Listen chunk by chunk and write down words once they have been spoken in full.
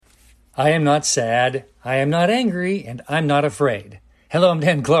I am not sad, I am not angry, and I'm not afraid. Hello, I'm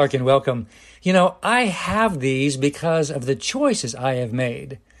Dan Clark, and welcome. I have these because of the choices I have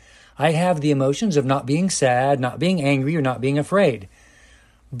made. I have the emotions of not being sad, not being angry, or not being afraid.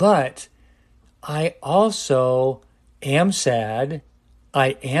 But I also am sad,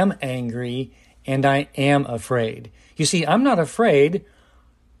 I am angry, and I am afraid. You see, I'm not afraid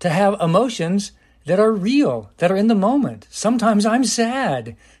to have emotions that are real, that are in the moment. Sometimes I'm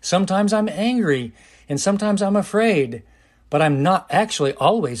sad, sometimes I'm angry, and sometimes I'm afraid. But I'm not actually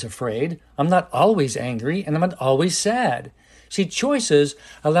always afraid. I'm not always angry, and I'm not always sad. See, choices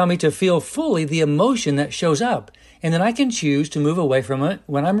allow me to feel fully the emotion that shows up, and then I can choose to move away from it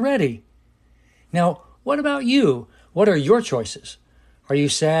when I'm ready. Now, what about you? What are your choices? Are you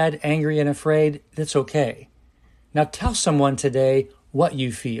sad, angry, and afraid? That's okay. Now tell someone today what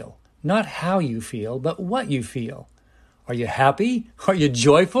you feel. Not how you feel, but what you feel. Are you happy? Are you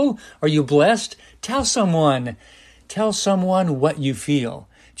joyful? Are you blessed? Tell someone. Tell someone what you feel.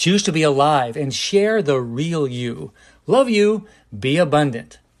 Choose to be alive and share the real you. Love you. Be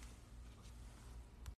abundant.